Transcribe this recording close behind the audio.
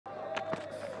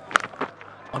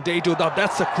On day two, now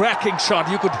that's a cracking shot.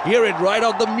 You could hear it right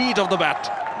out the meat of the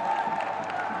bat.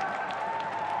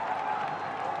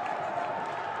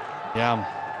 Yeah,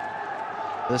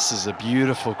 this is a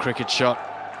beautiful cricket shot.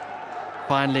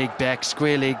 Fine leg back,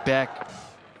 square leg back.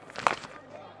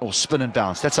 Oh, spin and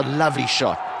bounce. That's a lovely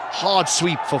shot. Hard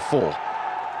sweep for 4.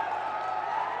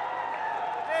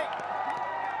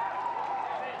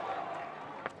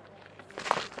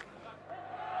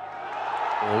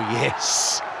 Oh,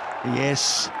 yes.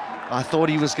 Yes. I thought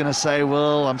he was going to say,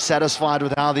 well, I'm satisfied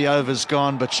with how the over's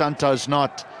gone, but Shanto's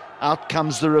not. Out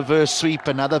comes the reverse sweep,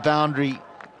 another boundary.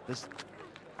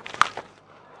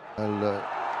 Well,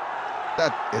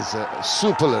 that is a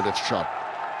superlative shot.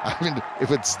 I mean,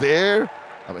 if it's there,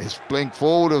 I mean, he's playing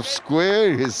forward of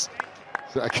square. This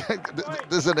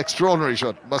is an extraordinary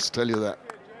shot, must tell you that.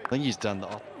 I think he's done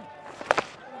that.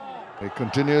 He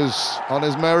continues on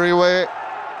his merry way,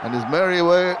 and his merry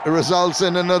way results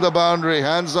in another boundary.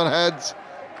 Hands on heads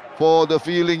for the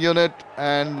fielding unit,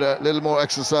 and a little more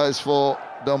exercise for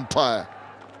the umpire.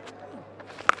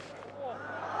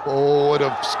 Forward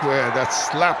of square, that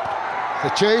slap. The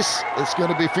chase is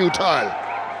going to be futile.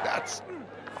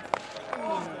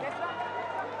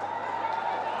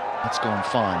 That's gone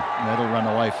fine. That'll run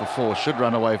away for 4. Should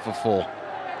run away for 4.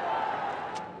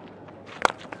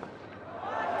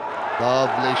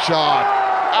 lovely shot.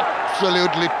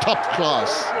 Absolutely top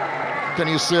class. Can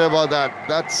you say about that?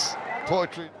 That's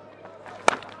poetry.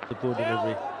 The poor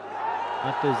delivery.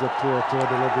 That is a poor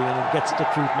delivery, and it gets the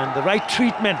treatment, the right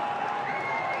treatment.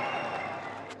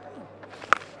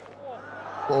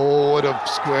 Forward of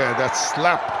square, that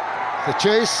slap. The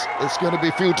chase is going to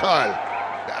be futile.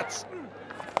 That's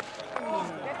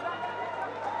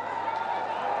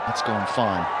gone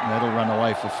fine. That'll run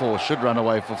away for 4. Should run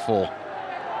away for 4.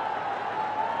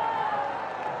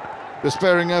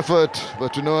 Despairing effort,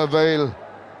 but to no avail.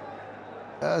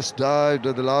 Has dived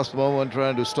at the last moment,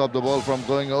 trying to stop the ball from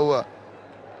going over.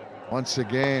 Once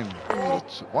again,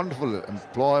 it's wonderful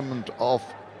employment of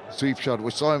sweep shot.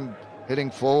 We saw him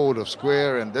hitting forward of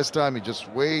square, and this time he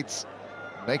just waits,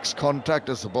 makes contact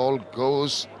as the ball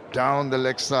goes down the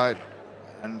leg side,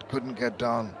 and couldn't get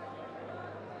down.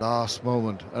 Last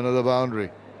moment, another boundary.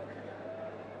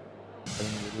 Getting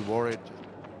a little worried.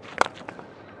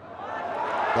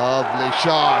 Lovely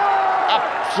shot.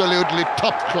 Absolutely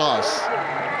top class.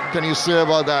 Can you say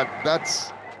about that?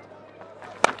 That's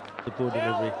the poor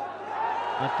delivery.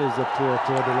 That is a poor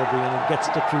delivery, and it gets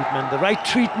the treatment, the right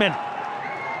treatment.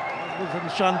 Najmul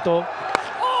Hossain Shanto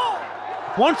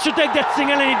wants to take that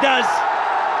single, and he does.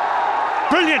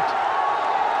 Brilliant.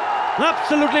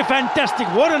 Absolutely fantastic.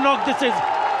 What a knock this is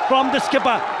from the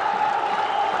skipper.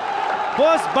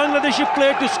 First Bangladeshi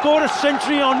player to score a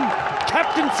century on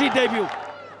captaincy debut.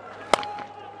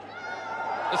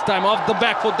 This time off the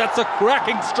back foot. That's a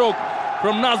cracking stroke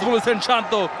from Najmul Hossain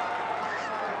Shanto.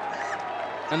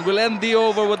 And we'll end the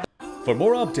over with... For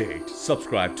more updates,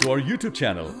 subscribe to our YouTube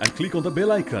channel and click on the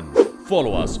bell icon.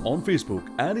 Follow us on Facebook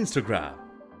and Instagram.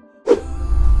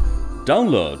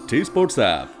 Download TSports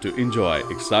app to enjoy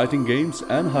exciting games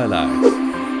and highlights.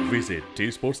 Visit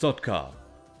tsports.com.